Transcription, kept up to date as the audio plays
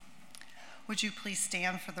Would you please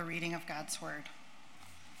stand for the reading of God's word?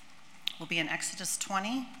 We'll be in Exodus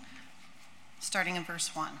 20, starting in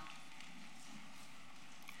verse 1.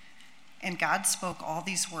 And God spoke all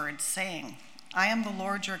these words, saying, I am the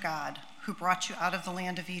Lord your God, who brought you out of the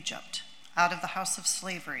land of Egypt, out of the house of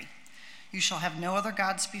slavery. You shall have no other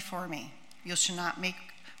gods before me. You shall not make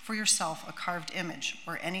for yourself a carved image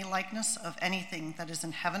or any likeness of anything that is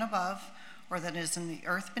in heaven above, or that is in the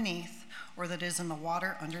earth beneath, or that is in the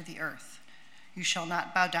water under the earth. You shall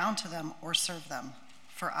not bow down to them or serve them.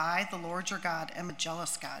 For I, the Lord your God, am a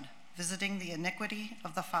jealous God, visiting the iniquity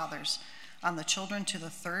of the fathers on the children to the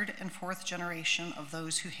third and fourth generation of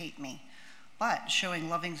those who hate me, but showing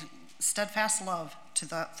loving, steadfast love to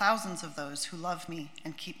the thousands of those who love me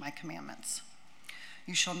and keep my commandments.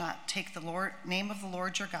 You shall not take the name of the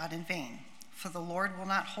Lord your God in vain, for the Lord will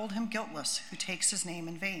not hold him guiltless who takes his name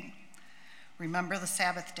in vain. Remember the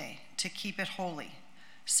Sabbath day, to keep it holy.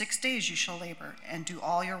 6 days you shall labor and do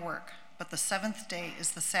all your work, but the seventh day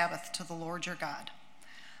is the Sabbath to the Lord your God.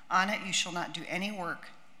 On it you shall not do any work,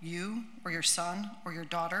 you or your son or your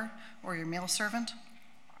daughter or your male servant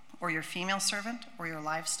or your female servant or your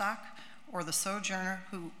livestock or the sojourner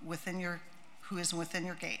who is within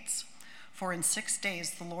your gates. For in 6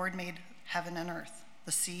 days the Lord made heaven and earth,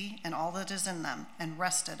 the sea and all that is in them, and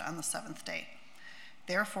rested on the seventh day.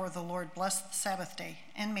 Therefore the Lord blessed the Sabbath day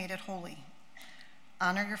and made it holy.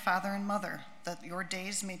 Honor your father and mother, that your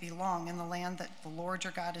days may be long in the land that the Lord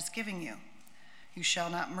your God is giving you. You shall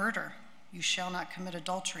not murder. You shall not commit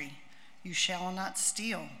adultery. You shall not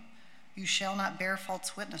steal. You shall not bear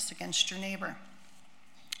false witness against your neighbor.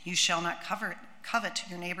 You shall not covet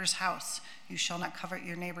your neighbor's house. You shall not covet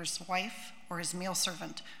your neighbor's wife, or his male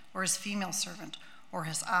servant, or his female servant, or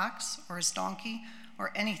his ox, or his donkey,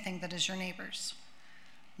 or anything that is your neighbor's.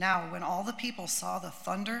 Now, when all the people saw the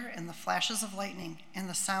thunder and the flashes of lightning and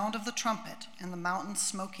the sound of the trumpet and the mountain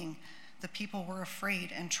smoking, the people were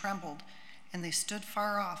afraid and trembled, and they stood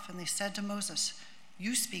far off, and they said to Moses,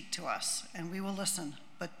 You speak to us, and we will listen,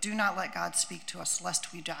 but do not let God speak to us,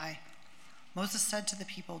 lest we die. Moses said to the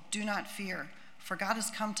people, Do not fear, for God has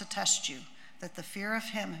come to test you, that the fear of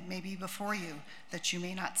him may be before you, that you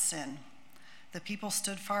may not sin. The people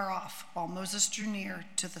stood far off, while Moses drew near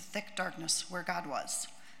to the thick darkness where God was.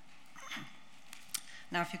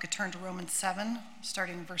 Now, if you could turn to Romans 7,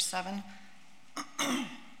 starting in verse 7.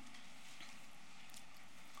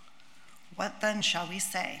 What then shall we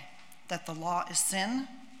say? That the law is sin?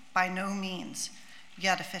 By no means.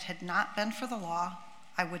 Yet if it had not been for the law,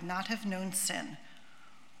 I would not have known sin.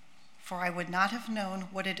 For I would not have known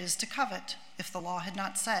what it is to covet if the law had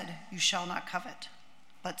not said, You shall not covet.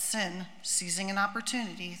 But sin, seizing an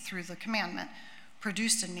opportunity through the commandment,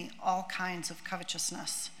 produced in me all kinds of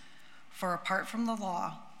covetousness. For apart from the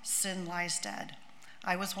law, sin lies dead.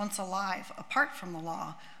 I was once alive apart from the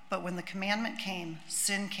law, but when the commandment came,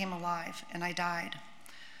 sin came alive, and I died.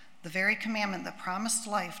 The very commandment that promised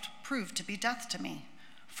life proved to be death to me.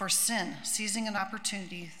 For sin, seizing an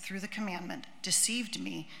opportunity through the commandment, deceived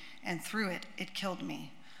me, and through it, it killed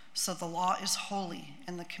me. So the law is holy,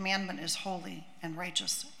 and the commandment is holy and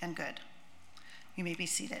righteous and good. You may be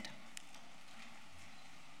seated.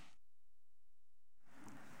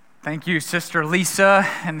 Thank you, Sister Lisa,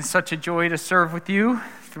 and it's such a joy to serve with you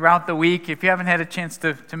throughout the week. If you haven't had a chance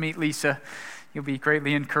to meet Lisa, you'll be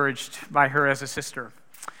greatly encouraged by her as a sister.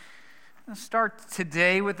 I'll start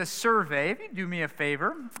today with a survey. If you do me a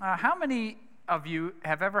favor, how many of you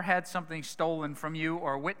have ever had something stolen from you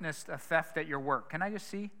or witnessed a theft at your work? Can I just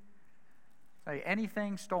see? Like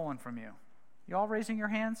anything stolen from you? You all raising your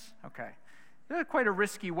hands? Okay. This is quite a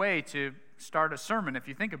risky way to start a sermon if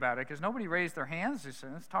you think about it, because nobody raised their hands. It's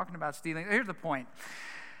talking about stealing. Here's the point.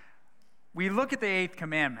 We look at the 8th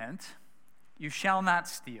commandment, you shall not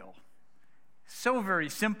steal. So very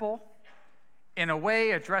simple, in a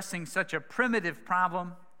way addressing such a primitive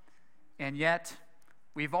problem, and yet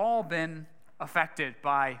we've all been affected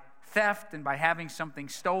by theft and by having something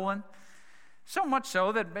stolen. So much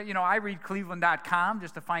so that, I read Cleveland.com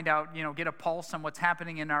just to find out, get a pulse on what's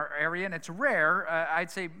happening in our area. And it's rare.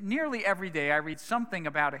 I'd say nearly every day I read something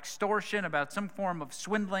about extortion, about some form of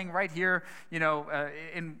swindling right here,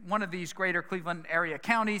 in one of these greater Cleveland area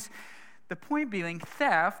counties. The point being,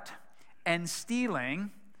 theft and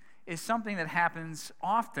stealing is something that happens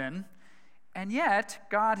often. And yet,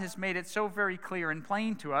 God has made it so very clear and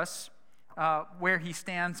plain to us where he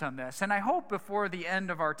stands on this. And I hope before the end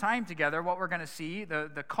of our time together, what we're going to see,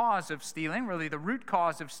 the cause of stealing, really the root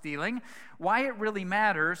cause of stealing, why it really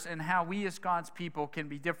matters, and how we as God's people can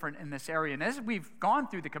be different in this area. And as we've gone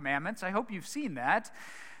through the commandments, I hope you've seen that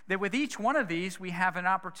that with each one of these, we have an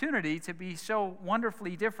opportunity to be so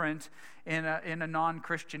wonderfully different in a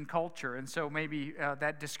non-Christian culture. And so maybe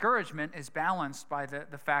that discouragement is balanced by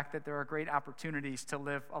the fact that there are great opportunities to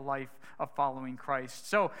live a life of following Christ.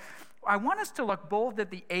 So I want us to look both at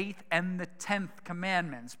the 8th and the 10th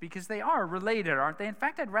commandments, because they are related, aren't they? In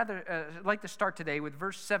fact, I'd rather like to start today with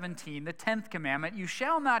verse 17, the 10th commandment. You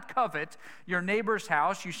shall not covet your neighbor's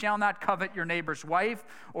house. You shall not covet your neighbor's wife,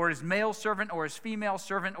 or his male servant, or his female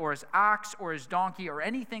servant, or his ox, or his donkey, or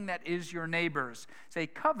anything that is your neighbor's. Say,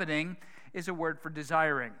 coveting is a word for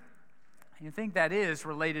desiring. You think that is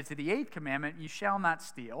related to the 8th commandment, you shall not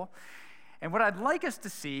steal. And what I'd like us to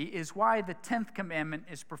see is why the 10th commandment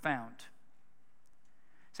is profound.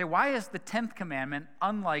 Say, why is the 10th commandment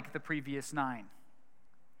unlike the previous 9?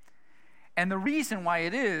 And the reason why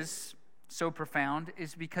it is so profound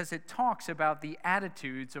is because it talks about the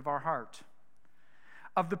attitudes of our heart.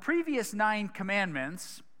 Of the previous 9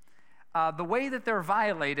 commandments, the way that they're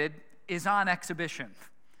violated is on exhibition.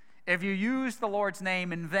 If you use the Lord's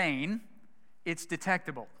name in vain, it's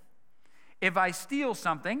detectable. If I steal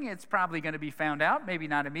something, it's probably going to be found out, maybe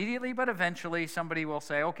not immediately, but eventually somebody will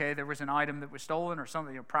say, okay, there was an item that was stolen, or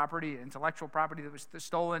something, property, intellectual property that was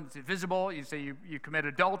stolen, it's visible. You say you commit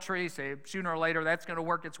adultery, say sooner or later that's going to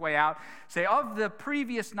work its way out. Say of the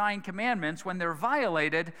previous 9 commandments, when they're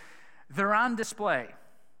violated, they're on display.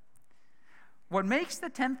 What makes the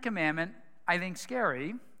 10th commandment, I think,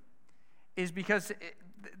 scary is because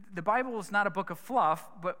the Bible is not a book of fluff,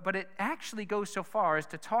 but it actually goes so far as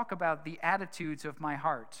to talk about the attitudes of my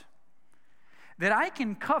heart. That I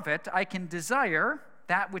can covet, I can desire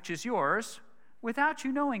that which is yours without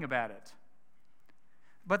you knowing about it.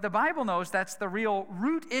 But the Bible knows that's the real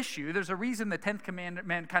root issue. There's a reason the 10th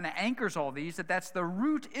commandment kind of anchors all these, that's the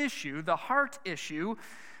root issue, the heart issue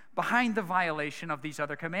behind the violation of these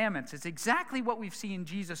other commandments. It's exactly what we've seen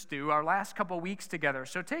Jesus do our last couple weeks together.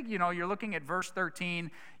 So you're looking at verse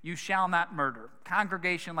 13, you shall not murder.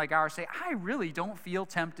 Congregation like ours say, I really don't feel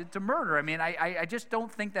tempted to murder. I mean, I just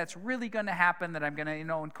don't think that's really going to happen, that I'm going to,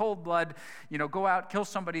 in cold blood, go out, kill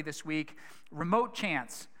somebody this week. Remote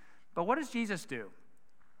chance. But what does Jesus do?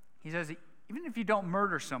 He says, even if you don't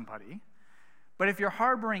murder somebody, but if you're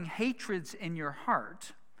harboring hatreds in your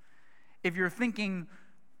heart, if you're thinking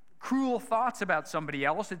cruel thoughts about somebody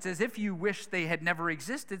else, it's as if you wish they had never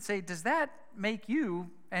existed. Say, does that make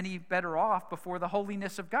you any better off before the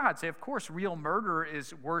holiness of God? Say, of course, real murder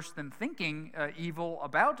is worse than thinking evil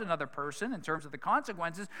about another person in terms of the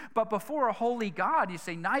consequences, but before a holy God, you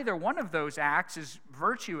say neither one of those acts is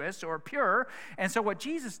virtuous or pure. And so what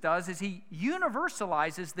Jesus does is he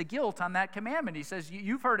universalizes the guilt on that commandment. He says,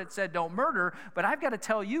 you've heard it said don't murder, but I've got to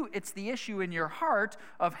tell you, it's the issue in your heart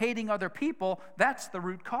of hating other people. That's the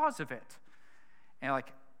root cause of it. And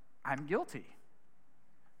I'm guilty.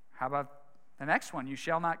 How about the next one? You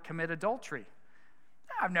shall not commit adultery.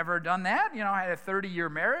 I've never done that. I had a 30-year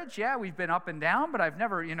marriage. Yeah, we've been up and down, but I've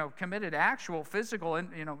never, committed actual physical,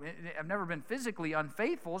 I've never been physically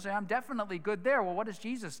unfaithful, so I'm definitely good there. Well, what does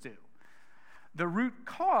Jesus do? The root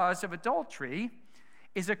cause of adultery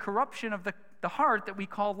is a corruption of the heart that we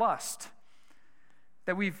call lust.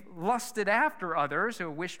 That we've lusted after others, or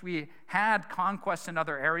wished we had conquests in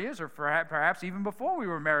other areas, or perhaps even before we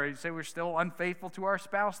were married, say we're still unfaithful to our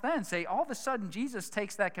spouse then. Say all of a sudden Jesus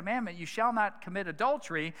takes that commandment, you shall not commit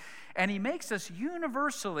adultery, and he makes us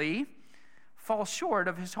universally fall short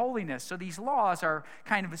of his holiness. So these laws are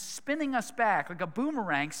kind of spinning us back, like a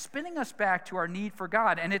boomerang, spinning us back to our need for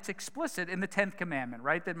God. And it's explicit in the 10th commandment,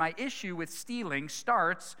 right? That my issue with stealing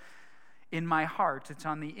starts in my heart. It's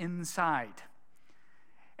on the inside.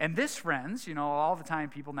 And this, friends, all the time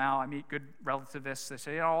people now, I meet good relativists, they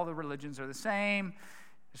say, all the religions are the same.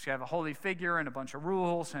 Just have a holy figure and a bunch of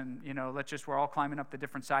rules, and, we're all climbing up the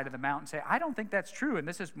different side of the mountain. Say, I don't think that's true. And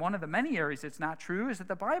this is one of the many areas it's not true, is that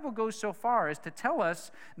the Bible goes so far as to tell us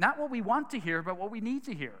not what we want to hear, but what we need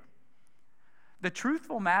to hear. The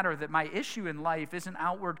truthful matter that my issue in life isn't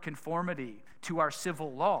outward conformity to our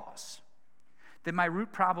civil laws. That my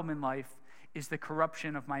root problem in life is the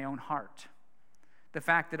corruption of my own heart. The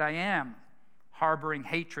fact that I am harboring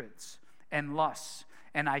hatreds and lusts,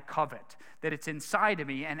 and I covet, that it's inside of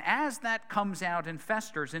me, and as that comes out and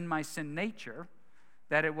festers in my sin nature,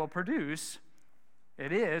 that it will produce,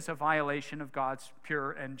 it is a violation of God's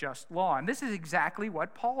pure and just law. And this is exactly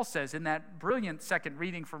what Paul says in that brilliant second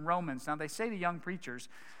reading from Romans. Now, they say to young preachers,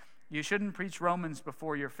 you shouldn't preach Romans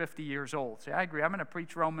before you're 50 years old. See, I agree. I'm going to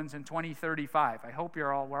preach Romans in 2035. I hope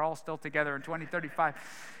we're all still together in 2035.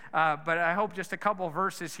 But I hope just a couple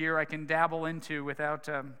verses here I can dabble into without,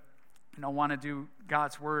 want to do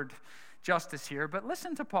God's word justice here. But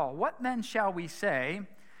listen to Paul. What then shall we say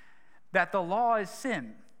that the law is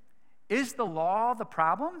sin. Is the law the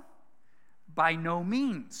problem? By no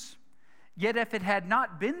means. Yet if it had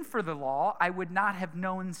not been for the law, I would not have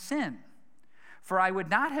known sin. For I would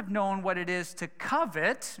not have known what it is to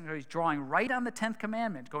covet. He's drawing right on the 10th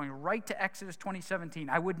commandment, going right to Exodus 20:17.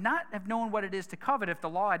 I would not have known what it is to covet if the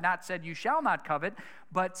law had not said, you shall not covet,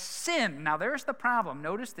 but sin. Now there's the problem.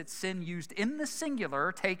 Notice that sin used in the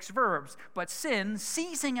singular takes verbs, but sin,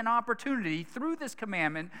 seizing an opportunity through this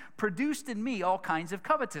commandment, produced in me all kinds of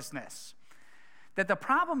covetousness. That the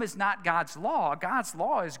problem is not God's law. God's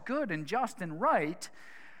law is good and just and right.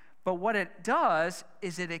 But what it does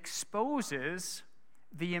is it exposes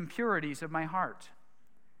the impurities of my heart.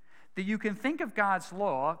 That you can think of God's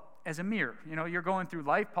law as a mirror. You know, you're going through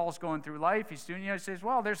life. Paul's going through life. He's doing, he says,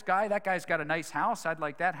 well, that guy's got a nice house. I'd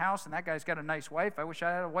like that house. And that guy's got a nice wife. I wish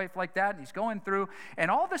I had a wife like that. And he's going through.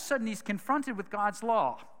 And all of a sudden, he's confronted with God's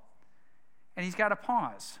law. And he's got to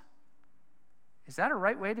pause. Is that a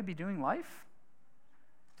right way to be doing life?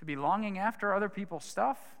 To be longing after other people's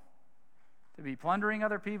stuff? To be plundering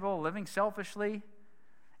other people, living selfishly.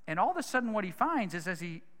 And all of a sudden what he finds is as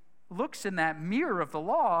he looks in that mirror of the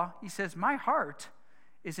law, he says, my heart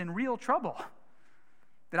is in real trouble.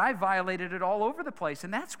 That I violated it all over the place.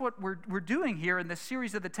 And that's what we're doing here in this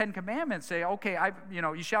series of the 10 Commandments. Say, okay,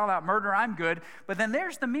 you shall not murder, I'm good. But then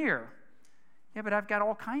there's the mirror. Yeah, but I've got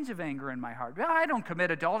all kinds of anger in my heart. Well, I don't commit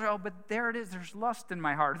adultery. Oh, but there it is. There's lust in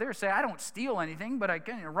my heart. There, say, I don't steal anything, but I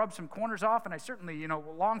can rub some corners off, and I certainly,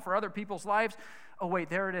 long for other people's lives. Oh, wait,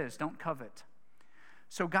 there it is. Don't covet.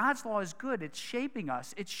 So God's law is good. It's shaping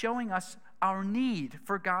us. It's showing us our need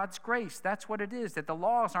for God's grace. That's what it is, that the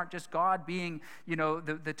laws aren't just God being,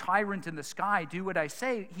 the tyrant in the sky, do what I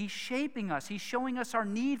say. He's shaping us. He's showing us our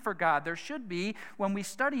need for God. There should be, when we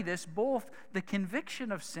study this, both the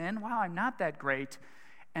conviction of sin, wow, I'm not that great,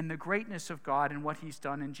 and the greatness of God and what he's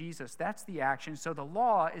done in Jesus. That's the action. So the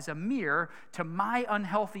law is a mirror to my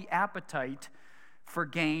unhealthy appetite for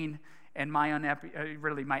gain and my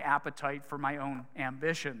appetite for my own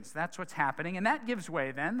ambitions. That's what's happening. And that gives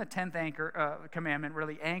way then, the 10th commandment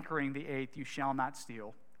really anchoring the 8th, you shall not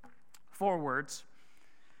steal. 4 words,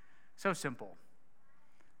 so simple.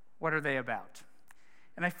 What are they about?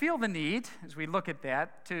 And I feel the need, as we look at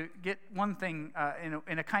that, to get one thing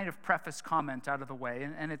in a kind of preface comment out of the way,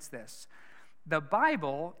 and it's this. The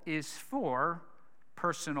Bible is for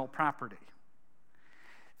personal property.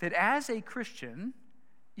 That as a Christian,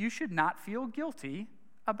 you should not feel guilty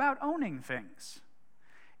about owning things.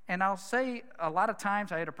 And I'll say a lot of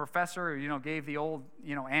times, I had a professor who, gave the old,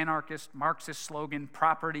 anarchist, Marxist slogan,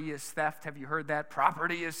 property is theft. Have you heard that?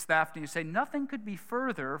 Property is theft. And you say, nothing could be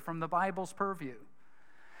further from the Bible's purview.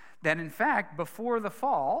 That in fact, before the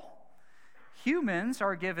fall, humans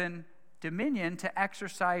are given dominion to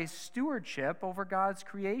exercise stewardship over God's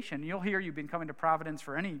creation. You'll hear, you've been coming to Providence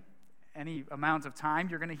for any amount of time,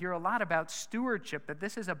 you're going to hear a lot about stewardship, that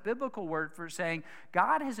this is a biblical word for saying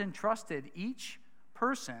God has entrusted each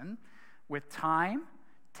person with time,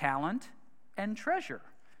 talent, and treasure.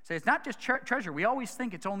 So it's not just treasure. We always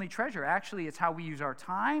think it's only treasure. Actually, it's how we use our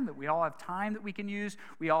time, that we all have time that we can use.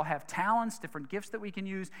 We all have talents, different gifts that we can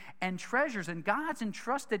use, and treasures. And God's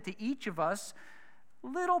entrusted to each of us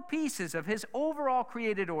little pieces of his overall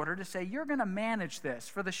created order to say, you're going to manage this.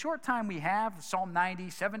 For the short time we have, Psalm 90,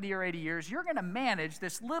 70 or 80 years, you're going to manage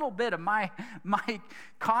this little bit of my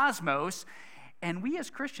cosmos. And we as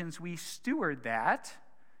Christians, we steward that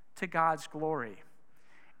to God's glory.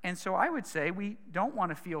 And so I would say we don't want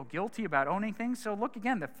to feel guilty about owning things. So look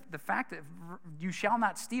again, the fact that you shall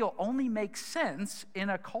not steal only makes sense in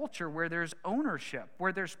a culture where there's ownership,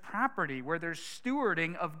 where there's property, where there's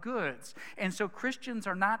stewarding of goods. And so Christians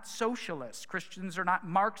are not socialists. Christians are not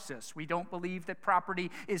Marxists. We don't believe that property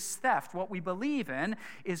is theft. What we believe in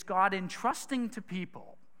is God entrusting to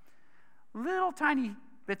people little tiny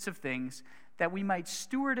bits of things that we might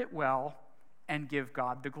steward it well and give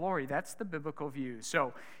God the glory. That's the biblical view.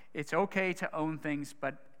 So it's okay to own things,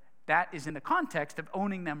 but that is in the context of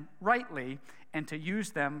owning them rightly and to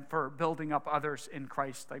use them for building up others in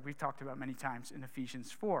Christ, like we've talked about many times in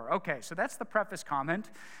Ephesians 4. Okay, so that's the preface comment.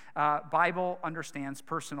 Bible understands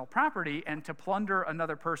personal property, and to plunder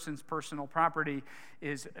another person's personal property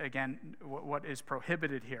is, again, what is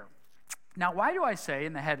prohibited here. Now, why do I say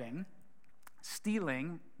in the heading,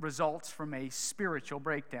 stealing results from a spiritual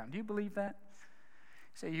breakdown? Do you believe that?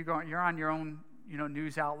 Say you're on your own,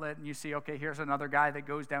 news outlet, and you see, okay, here's another guy that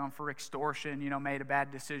goes down for extortion, made a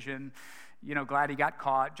bad decision, glad he got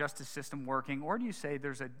caught, justice system working. Or do you say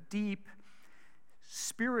there's a deep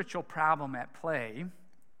spiritual problem at play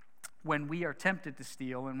when we are tempted to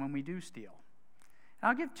steal and when we do steal? And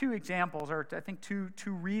I'll give two examples, or I think two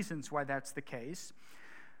reasons why that's the case.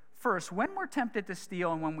 First, when we're tempted to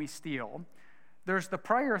steal and when we steal, there's the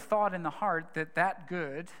prior thought in the heart that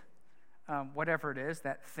good, whatever it is,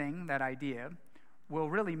 that thing, that idea, will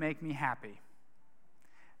really make me happy.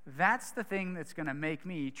 That's the thing that's going to make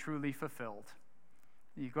me truly fulfilled.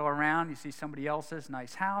 You go around, you see somebody else's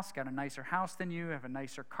nice house, got a nicer house than you, have a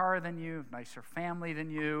nicer car than you, nicer family than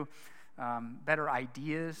you, better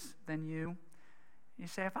ideas than you. You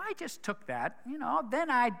say, if I just took that, then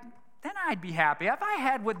I'd be happy. If I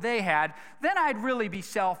had what they had, then I'd really be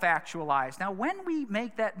self-actualized. Now, when we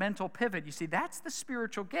make that mental pivot, you see, that's the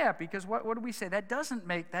spiritual gap, because what do we say? That doesn't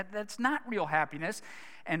make, that's not real happiness.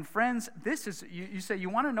 And friends, this is, you say, you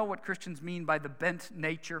want to know what Christians mean by the bent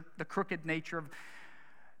nature, the crooked nature of,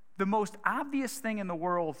 the most obvious thing in the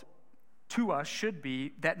world to us should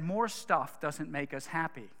be that more stuff doesn't make us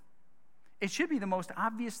happy. It should be the most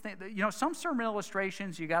obvious thing. Some sermon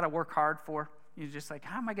illustrations you got to work hard for. You're just like,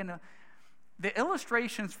 how am I going to? The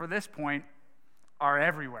illustrations for this point are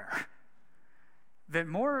everywhere. That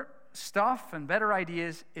more stuff and better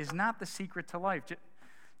ideas is not the secret to life.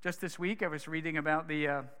 Just this week, I was reading about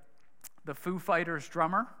the Foo Fighters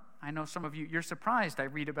drummer. I know some of you're surprised I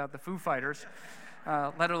read about the Foo Fighters,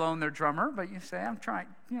 let alone their drummer, but you say, I'm trying,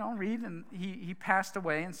 read, and he passed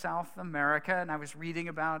away in South America, and I was reading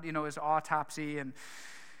about, his autopsy, and,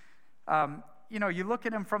 you look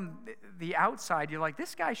at him from the outside, you're like,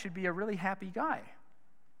 this guy should be a really happy guy.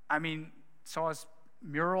 I mean, saw his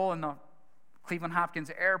mural in the Cleveland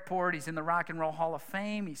Hopkins Airport, he's in the Rock and Roll Hall of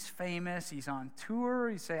Fame, he's famous, he's on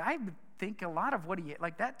tour, you say, I think a lot of what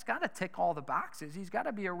that's got to tick all the boxes. He's got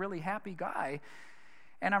to be a really happy guy.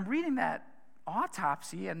 And I'm reading that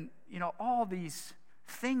autopsy and, all these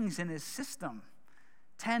things in his system,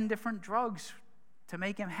 10 different drugs to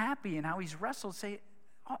make him happy and how he's wrestled, say,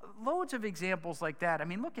 loads of examples like that. I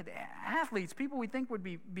mean, look at athletes, people we think would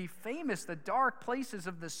be famous, the dark places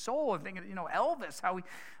of the soul. And thinking, Elvis,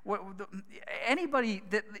 anybody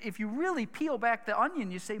that, if you really peel back the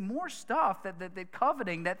onion, you say more stuff that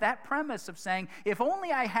coveting, that premise of saying, if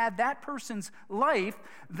only I had that person's life,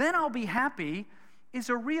 then I'll be happy, is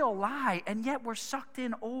a real lie. And yet we're sucked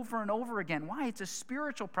in over and over again. Why? It's a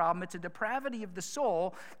spiritual problem. It's a depravity of the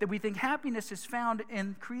soul that we think happiness is found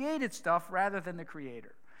in created stuff rather than the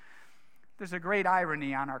Creator. There's a great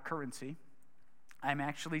irony on our currency. I'm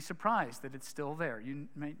actually surprised that it's still there. You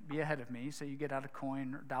might be ahead of me, so you get out a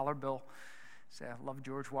coin or dollar bill, say, I love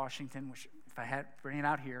George Washington, which if I had, bring it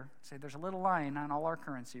out here, say there's a little line on all our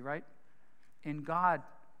currency, right? In God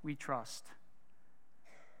we trust.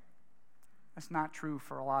 That's not true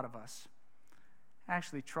for a lot of us. I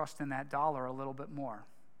actually trust in that dollar a little bit more.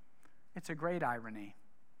 It's a great irony.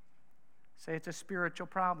 Say it's a spiritual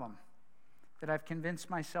problem, that I've convinced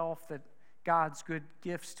myself that God's good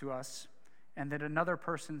gifts to us and that another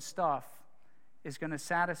person's stuff is going to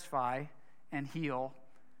satisfy and heal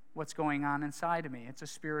what's going on inside of me. It's a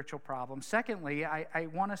spiritual problem. Secondly, I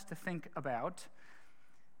want us to think about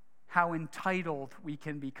how entitled we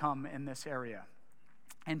can become in this area.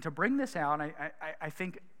 And to bring this out, I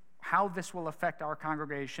think how this will affect our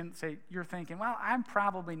congregation. Say, you're thinking, well, I'm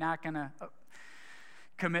probably not going to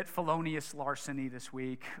commit felonious larceny this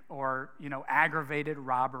week or, aggravated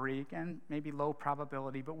robbery. Again, maybe low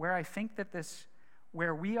probability. But where I think that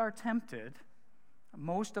where we are tempted,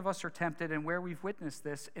 most of us are tempted, and where we've witnessed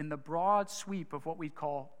this in the broad sweep of what we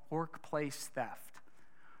call workplace theft.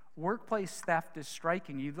 Workplace theft is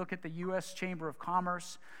striking. You look at the U.S. Chamber of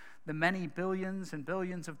Commerce, the many billions and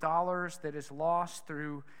billions of dollars that is lost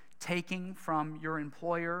through taking from your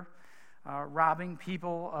employer, robbing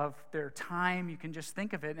people of their time. You can just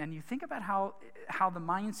think of it, and you think about how the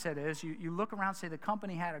mindset is. You look around and say the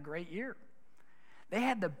company had a great year. They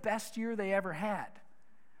had the best year they ever had.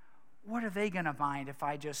 What are they going to mind if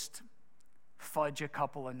I just fudge a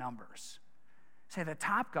couple of numbers? Say the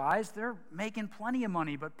top guys, they're making plenty of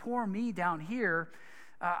money, but poor me down here,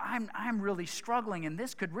 I'm really struggling, and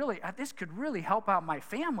this could really help out my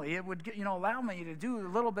family. It would allow me to do a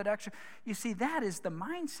little bit extra. You see, that is the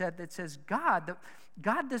mindset that says God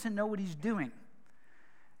doesn't know what He's doing.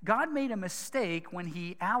 God made a mistake when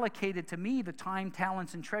He allocated to me the time,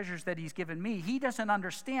 talents, and treasures that He's given me. He doesn't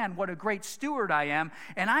understand what a great steward I am,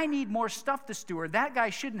 and I need more stuff to steward. That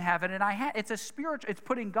guy shouldn't have it, and it's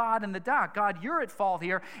putting God in the dock. God, you're at fault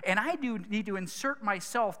here, and I do need to insert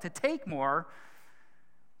myself to take more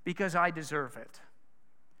because I deserve it.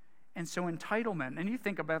 And so entitlement, and you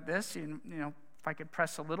think about this, if I could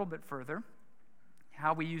press a little bit further,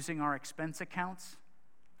 how are we using our expense accounts?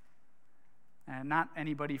 And not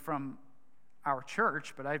anybody from our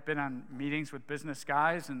church, but I've been on meetings with business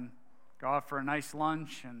guys and go out for a nice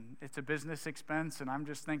lunch, and it's a business expense, and I'm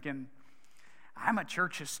just thinking, I'm a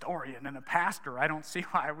church historian and a pastor. I don't see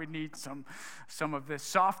why I would need some of this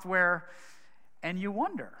software. And you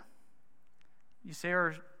wonder. You say,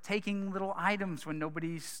 or taking little items when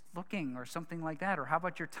nobody's looking or something like that. Or how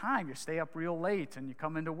about your time? You stay up real late and you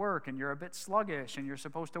come into work and you're a bit sluggish and you're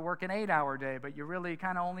supposed to work an 8-hour day, but you really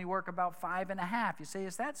kind of only work about 5.5. You say,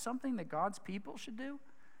 is that something that God's people should do?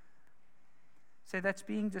 Say, that's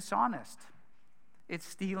being dishonest. It's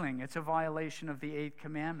stealing. It's a violation of the 8th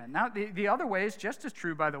commandment. Now, the other way is just as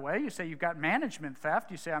true, by the way. You say you've got management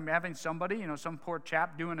theft. You say, I'm having somebody, some poor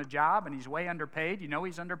chap doing a job and he's way underpaid. You know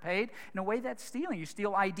he's underpaid. In a way, that's stealing. You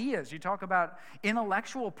steal ideas. You talk about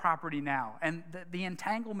intellectual property now and the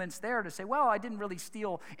entanglements there to say, well, I didn't really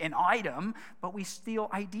steal an item, but we steal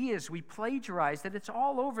ideas. We plagiarize, that it's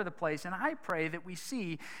all over the place. And I pray that we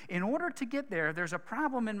see, in order to get there, there's a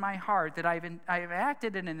problem in my heart that I've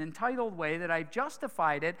acted in an entitled way, that I've justified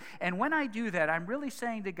it, and when I do that, I'm really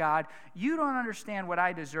saying to God, you don't understand what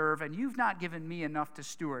I deserve, and you've not given me enough to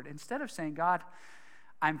steward. Instead of saying, God,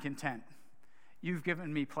 I'm content. You've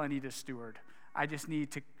given me plenty to steward. I just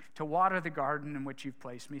need to water the garden in which you've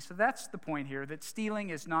placed me. So that's the point here, that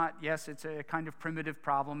stealing is not, yes, it's a kind of primitive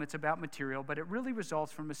problem. It's about material, but it really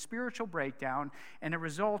results from a spiritual breakdown, and it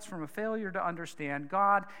results from a failure to understand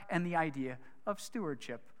God and the idea of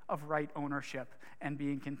stewardship, of right ownership, and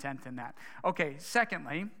being content in that. Okay,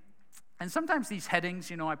 secondly, and sometimes these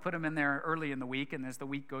headings, I put them in there early in the week, and as the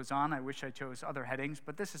week goes on, I wish I chose other headings,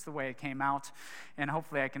 but this is the way it came out, and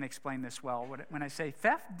hopefully I can explain this well. When I say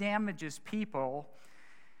theft damages people,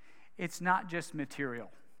 it's not just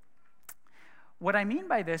material. What I mean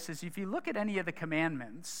by this is if you look at any of the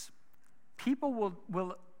commandments, people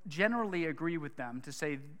will generally agree with them to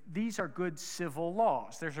say these are good civil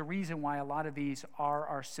laws. There's a reason why a lot of these are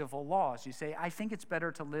our civil laws. You say, I think it's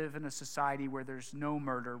better to live in a society where there's no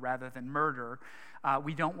murder rather than murder.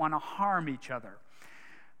 We don't want to harm each other.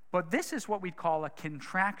 But this is what we'd call a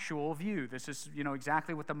contractual view. This is,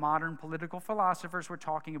 exactly what the modern political philosophers were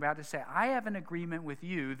talking about, to say, I have an agreement with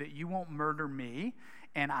you that you won't murder me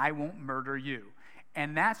and I won't murder you.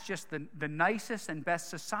 And that's just the nicest and best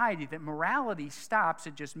society, that morality stops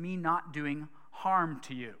at just me not doing harm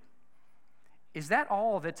to you. Is that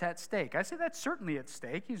all that's at stake? I say that's certainly at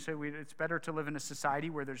stake. You say it's better to live in a society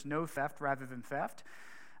where there's no theft rather than theft.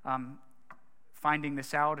 Finding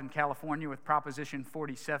this out in California with Proposition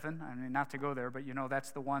 47. I mean, not to go there, but that's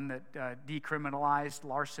the one that decriminalized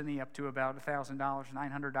larceny up to about $1,000,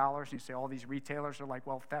 $900. And you say all these retailers are like,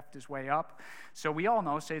 well, theft is way up. So we all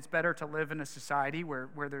know, say it's better to live in a society where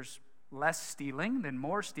there's less stealing than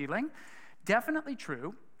more stealing. Definitely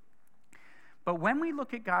true. But when we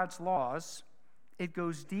look at God's laws, it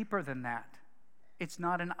goes deeper than that. It's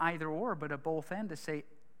not an either or, but a both and, to say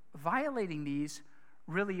violating these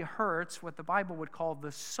really hurts what the Bible would call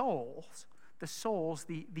the souls,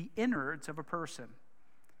 the innards of a person.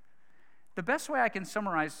 The best way I can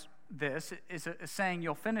summarize this is saying,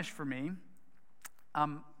 you'll finish for me,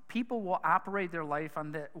 people will operate their life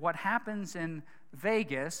on what happens in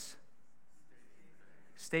Vegas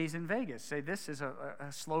stays in Vegas. Say, this is a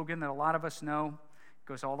slogan that a lot of us know. It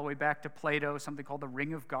goes all the way back to Plato, something called the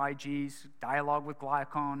Ring of Gyges, dialogue with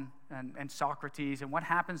Glaucon and Socrates. And what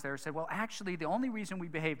happens there is say, well, actually, the only reason we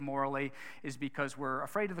behave morally is because we're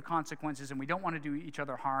afraid of the consequences and we don't want to do each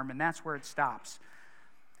other harm, and that's where it stops.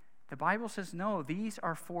 The Bible says, no, these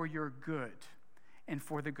are for your good and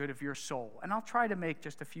for the good of your soul. And I'll try to make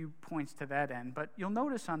just a few points to that end, but you'll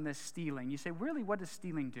notice on this stealing, you say, really, what does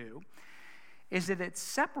stealing do? Is that it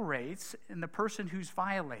separates in the person who's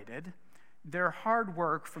violated their hard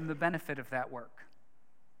work from the benefit of that work.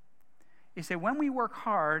 You say, when we work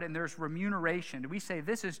hard and there's remuneration, we say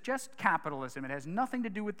this is just capitalism. It has nothing to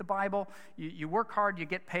do with the Bible. You work hard, you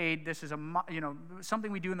get paid. This is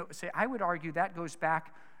something we do. I would argue that goes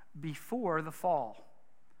back before the fall.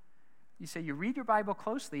 You say, you read your Bible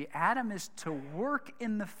closely, Adam is to work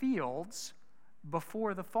in the fields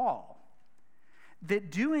before the fall. That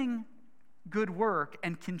doing good work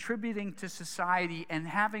and contributing to society and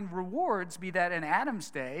having rewards, be that in Adam's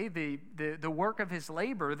day, the work of his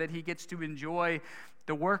labor, that he gets to enjoy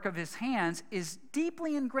the work of his hands, is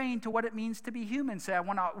deeply ingrained to what it means to be human. Say, I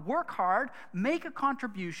want to work hard, make a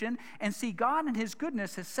contribution, and see God in his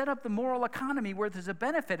goodness has set up the moral economy where there's a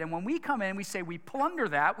benefit. And when we come in, we say we plunder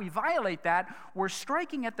that, we violate that, we're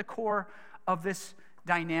striking at the core of this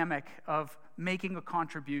dynamic of making a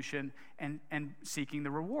contribution and seeking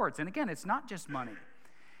the rewards. And again, it's not just money.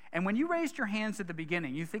 And when you raised your hands at the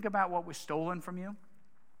beginning, you think about what was stolen from you.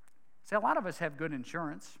 Say, a lot of us have good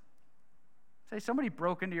insurance. Say somebody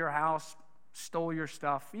broke into your house, stole your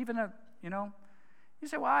stuff, even You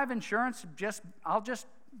say, well, I have insurance, I'll just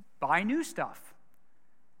buy new stuff.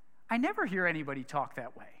 I never hear anybody talk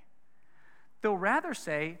that way. They'll rather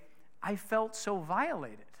say, I felt so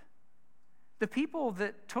violated. The people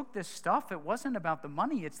that took this stuff, it wasn't about the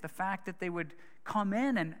money, it's the fact that they would come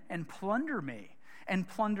in and plunder me and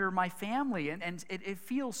plunder my family. And it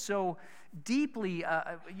feels so deeply,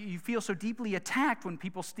 you feel so deeply attacked when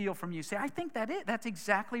people steal from you. You say, I think that's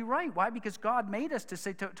exactly right. Why? Because God made us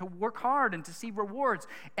to work hard and to see rewards.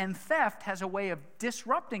 And theft has a way of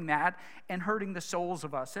disrupting that and hurting the souls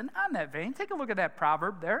of us. And on that vein, take a look at that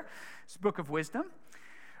proverb there. It's Book of Wisdom.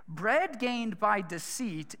 Bread gained by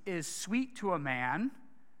deceit is sweet to a man,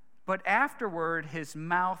 but afterward his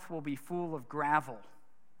mouth will be full of gravel.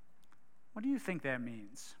 What do you think that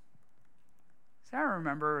means? So I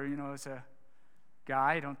remember, as a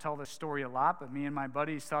guy, I don't tell this story a lot, but me and my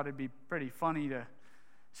buddies thought it'd be pretty funny to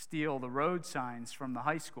steal the road signs from the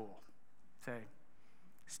high school. Say,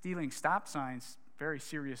 stealing stop signs, very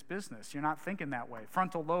serious business. You're not thinking that way.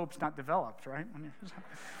 Frontal lobe's not developed, right?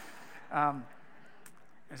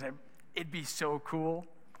 I said, it'd be so cool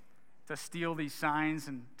to steal these signs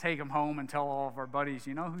and take them home and tell all of our buddies,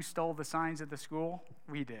 you know who stole the signs at the school?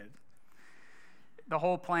 We did. The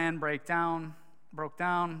whole plan broke down.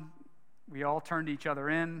 We all turned each other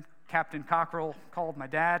in. Captain Cockrell called my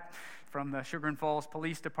dad from the Sugar and Falls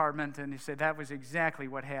Police Department, and he said that was exactly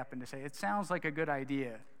what happened. To say, it sounds like a good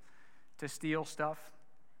idea to steal stuff.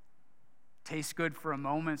 Tastes good for a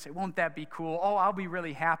moment. Say, won't that be cool? Oh, I'll be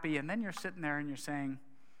really happy. And then you're sitting there and you're saying,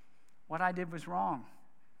 what I did was wrong.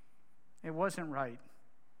 It wasn't right.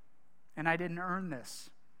 And I didn't earn this.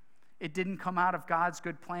 It didn't come out of God's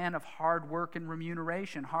good plan of hard work and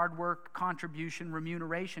remuneration. Hard work, contribution,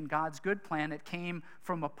 remuneration. God's good plan, it came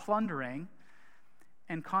from a plundering.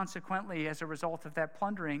 And consequently, as a result of that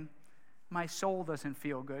plundering, my soul doesn't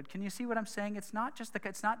feel good. Can you see what I'm saying? It's not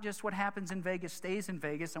just what happens in Vegas stays in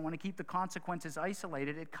Vegas. I want to keep the consequences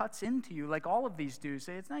isolated. It cuts into you like all of these do.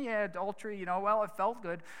 Say, it's not, adultery, well, it felt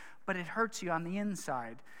good, but it hurts you on the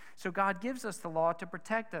inside. So God gives us the law to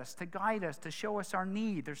protect us, to guide us, to show us our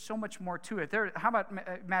need. There's so much more to it. How about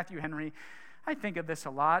Matthew Henry? I think of this a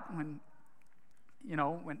lot when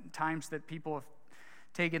times that people have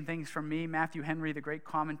taken things from me. Matthew Henry, the great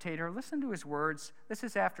commentator, listen to his words. This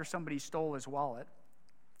is after somebody stole his wallet.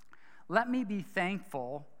 Let me be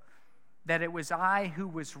thankful that it was I who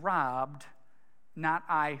was robbed, not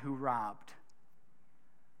I who robbed.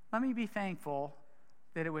 Let me be thankful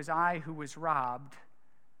that it was I who was robbed,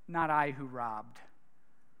 not I who robbed.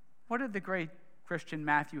 What did the great Christian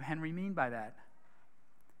Matthew Henry mean by that?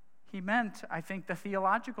 He meant, I think, the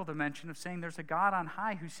theological dimension of saying there's a God on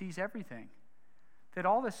high who sees everything. That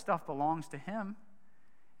all this stuff belongs to him.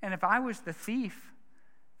 And if I was the thief,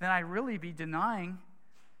 then I'd really be denying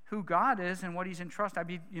who God is and what he's entrusted. I'd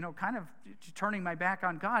be, kind of turning my back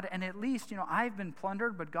on God. And at least, I've been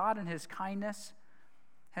plundered, but God in his kindness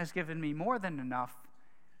has given me more than enough,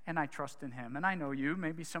 and I trust in him. And I know you,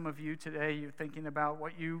 maybe some of you today, you're thinking about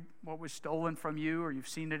what was stolen from you, or you've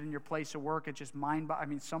seen it in your place of work. It's just I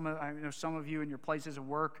know some of you in your places of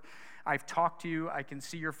work. I've talked to you. I can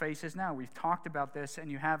see your faces now. We've talked about this, and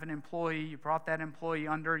you have an employee. You brought that employee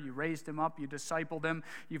under. You raised him up. You discipled him.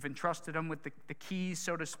 You've entrusted him with the keys,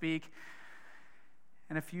 so to speak.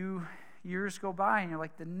 And a few years go by, and you're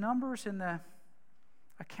like, the numbers in the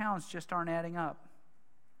accounts just aren't adding up.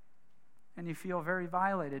 And you feel very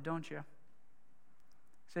violated, don't you?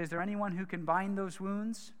 Say, is there anyone who can bind those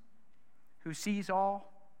wounds? Who sees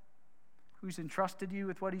all? Who's entrusted you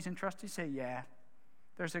with what he's entrusted? You say, yeah,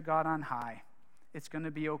 there's a God on high. It's going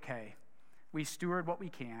to be okay. We steward what we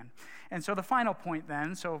can. And so the final point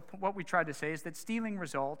then, so what we tried to say is that stealing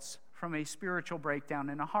results from a spiritual breakdown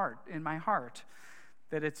in my heart.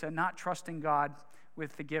 That it's a not trusting God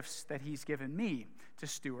with the gifts that he's given me to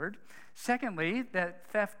steward. Secondly, that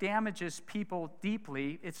theft damages people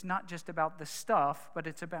deeply. It's not just about the stuff, but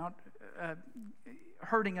it's about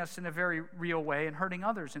hurting us in a very real way and hurting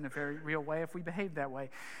others in a very real way if we behave that way.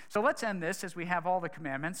 So let's end this, as we have all the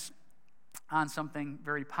commandments, on something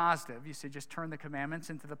very positive. You say, just turn the commandments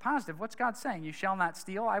into the positive. What's God saying? You shall not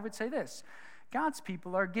steal. I would say this: God's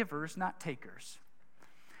people are givers, not takers.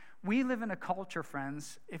 We live in a culture,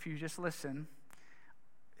 friends, if you just listen,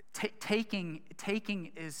 taking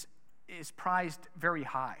is prized very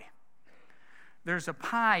high. There's a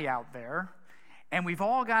pie out there, and we've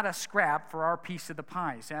all got to scrap for our piece of the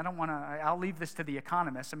pie. See, I'll leave this to the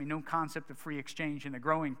economists. No concept of free exchange in a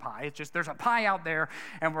growing pie. It's just there's a pie out there,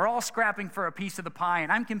 and we're all scrapping for a piece of the pie,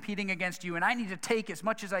 and I'm competing against you, and I need to take as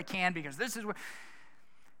much as I can because this is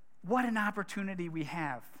what an opportunity we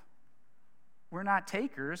have. We're not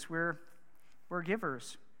takers, we're we're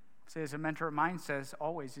givers. Say, as a mentor of mine says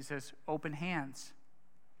always, he says, open hands.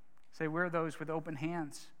 Say, we're those with open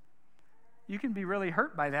hands. You can be really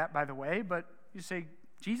hurt by that, by the way, but you say,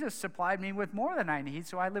 Jesus supplied me with more than I need,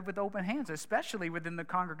 so I live with open hands, especially within the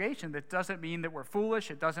congregation. That doesn't mean that we're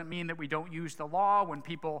foolish. It doesn't mean that we don't use the law when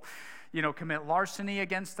people, commit larceny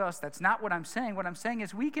against us. That's not what I'm saying. What I'm saying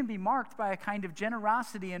is we can be marked by a kind of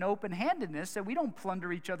generosity and open-handedness that we don't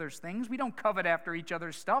plunder each other's things. We don't covet after each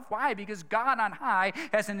other's stuff. Why? Because God on high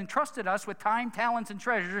has entrusted us with time, talents, and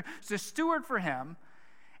treasure to steward for him,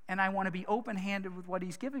 and I want to be open-handed with what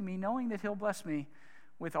he's giving me, knowing that he'll bless me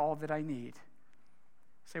with all that I need.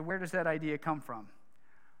 Say, where does that idea come from?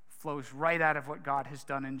 Flows right out of what God has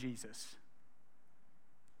done in Jesus.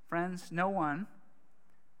 Friends, no one.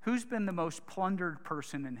 Who's been the most plundered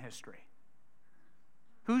person in history?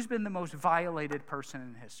 Who's been the most violated person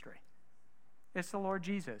in history? It's the Lord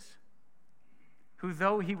Jesus, who,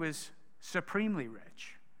 though he was supremely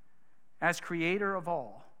rich, as creator of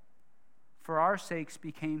all, for our sakes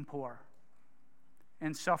became poor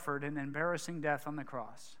and suffered an embarrassing death on the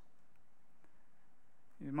cross.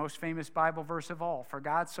 The most famous Bible verse of all, for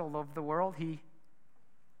God so loved the world, he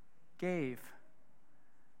gave.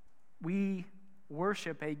 We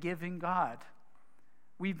worship a giving God.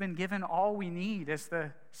 We've been given all we need, as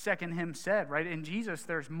the second hymn said, right? In Jesus,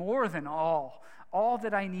 there's more than all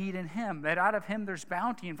that I need in him, that out of him there's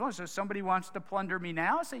bounty and flow. So if somebody wants to plunder me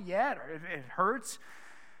now, I say, yeah, it hurts.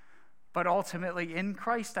 But ultimately, in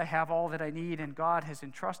Christ, I have all that I need, and God has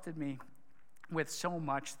entrusted me with so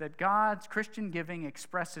much that God's Christian giving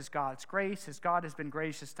expresses God's grace, as God has been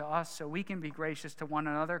gracious to us, so we can be gracious to one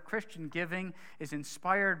another. Christian giving is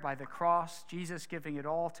inspired by the cross, Jesus giving it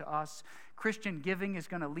all to us. Christian giving is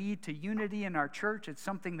going to lead to unity in our church. It's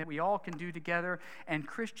something that we all can do together, and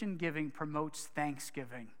Christian giving promotes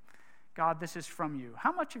thanksgiving. God, this is from you.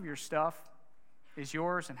 How much of your stuff is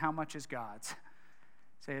yours and how much is God's?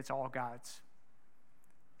 Say, it's all God's.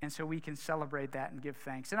 And so we can celebrate that and give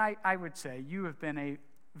thanks. And I would say you have been a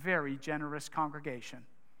very generous congregation.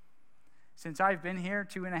 Since I've been here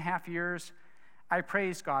 2.5 years, I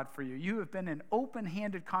praise God for you. You have been an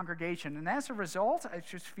open-handed congregation. And as a result, I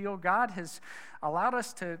just feel God has allowed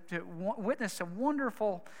us to witness some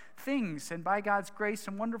wonderful things. And by God's grace,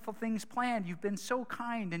 some wonderful things planned. You've been so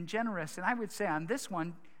kind and generous. And I would say on this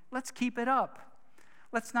one, let's keep it up.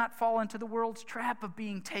 Let's not fall into the world's trap of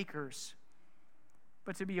being takers,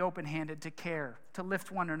 but to be open-handed, to care, to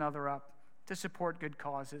lift one another up, to support good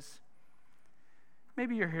causes.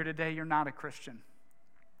 Maybe you're here today, you're not a Christian.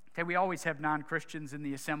 Okay, we always have non-Christians in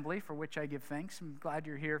the assembly, for which I give thanks. I'm glad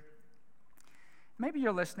you're here. Maybe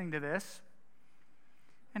you're listening to this,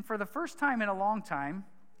 and for the first time in a long time,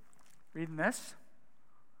 reading this,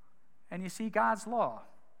 and you see God's law.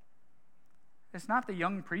 It's not the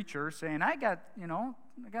young preacher saying, I got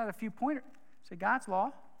a few pointers. Say, God's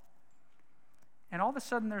law. And all of a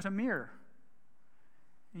sudden there's a mirror.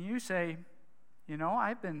 And you say,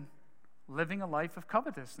 I've been living a life of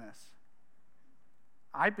covetousness.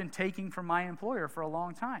 I've been taking from my employer for a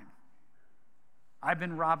long time. I've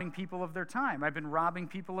been robbing people of their time. I've been robbing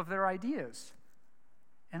people of their ideas.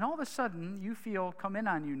 And all of a sudden you feel come in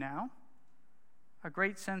on you now a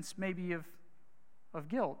great sense maybe of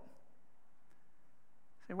guilt.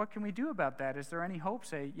 Say, what can we do about that? Is there any hope?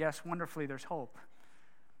 Say, yes, wonderfully, there's hope.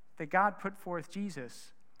 That God put forth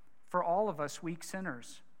Jesus for all of us weak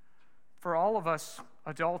sinners, for all of us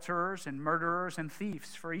adulterers and murderers and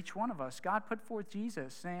thieves, for each one of us. God put forth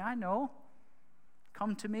Jesus, saying, I know,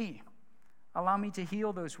 come to me. Allow me to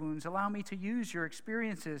heal those wounds. Allow me to use your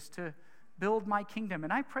experiences to build my kingdom.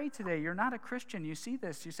 And I pray today, you're not a Christian. You see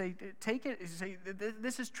this. You say, take it. You say,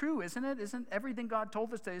 this is true, isn't it? Isn't everything God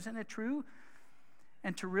told us today, isn't it true?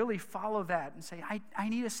 And to really follow that and say, I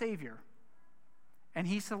need a Savior. And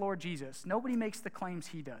he's the Lord Jesus. Nobody makes the claims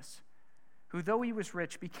he does. Who, though he was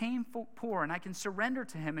rich, became poor, and I can surrender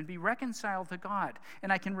to him and be reconciled to God.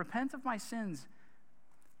 And I can repent of my sins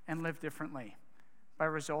and live differently by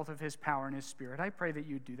result of his power and his Spirit. I pray that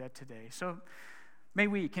you do that today. So may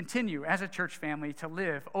we continue as a church family to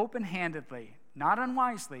live open-handedly, not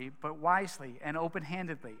unwisely, but wisely and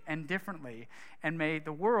open-handedly and differently. And may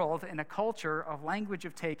the world, in a culture of language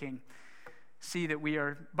of taking, see that we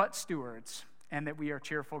are but stewards and that we are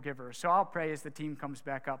cheerful givers. So I'll pray as the team comes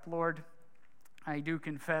back up. Lord, I do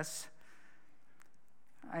confess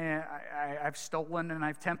I've stolen and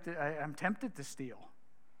I'm tempted to steal.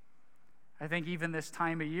 I think even this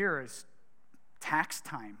time of year is tax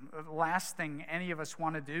time. The last thing any of us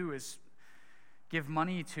want to do is give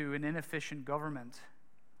money to an inefficient government.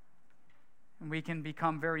 And we can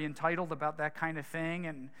become very entitled about that kind of thing.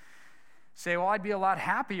 And say, well, I'd be a lot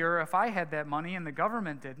happier if I had that money and the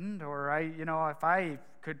government didn't, or if I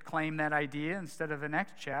could claim that idea instead of the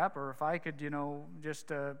next chap, or if I could,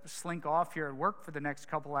 just slink off here at work for the next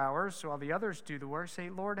couple hours while the others do the work. Say,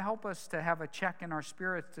 Lord, help us to have a check in our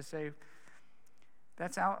spirits to say,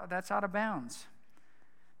 that's out of bounds.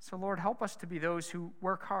 So, Lord, help us to be those who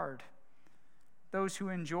work hard, those who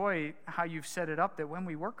enjoy how you've set it up, that when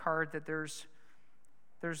we work hard, that there's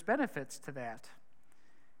benefits to that.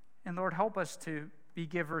 And Lord, help us to be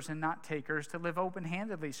givers and not takers, to live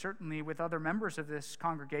open-handedly, certainly with other members of this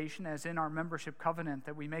congregation, as in our membership covenant,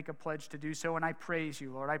 that we make a pledge to do so. And I praise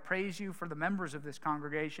you, Lord. I praise you for the members of this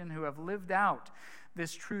congregation who have lived out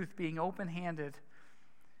this truth, being open-handed.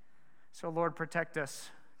 So, Lord, protect us.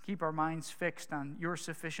 Keep our minds fixed on your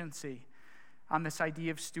sufficiency, on this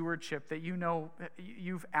idea of stewardship, that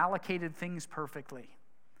you've allocated things perfectly.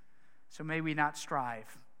 So may we not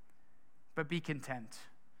strive, but be content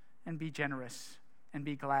and be generous and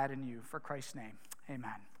be glad in you. For Christ's name,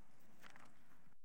 amen.